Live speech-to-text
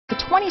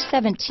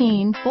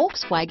2017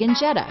 Volkswagen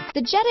Jetta.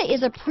 The Jetta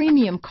is a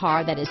premium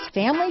car that is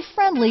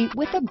family-friendly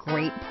with a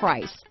great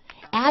price.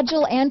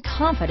 Agile and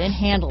confident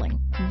handling.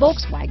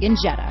 Volkswagen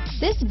Jetta.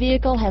 This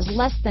vehicle has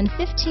less than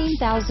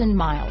 15,000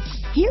 miles.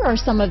 Here are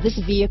some of this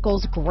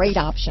vehicle's great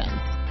options: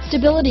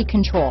 stability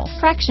control,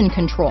 traction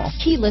control,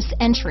 keyless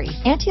entry,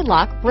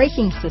 anti-lock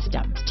braking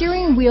system,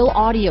 steering wheel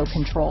audio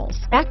controls,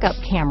 backup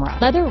camera,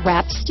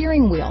 leather-wrapped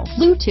steering wheel,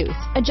 Bluetooth,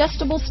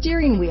 adjustable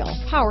steering wheel,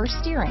 power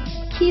steering,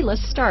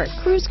 keyless start,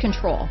 cruise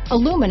control,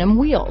 aluminum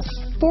wheels,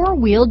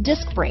 four-wheel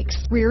disc brakes,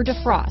 rear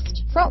defrost,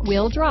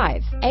 front-wheel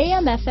drive,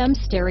 AM/FM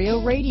stereo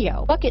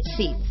radio, bucket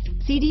seats,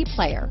 CD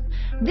player.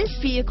 This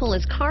vehicle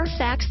is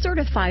Carfax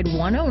certified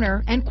one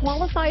owner and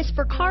qualifies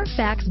for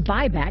Carfax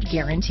buyback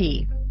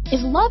guarantee.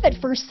 Is love at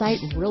first sight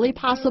really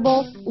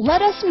possible?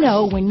 Let us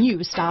know when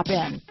you stop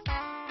in.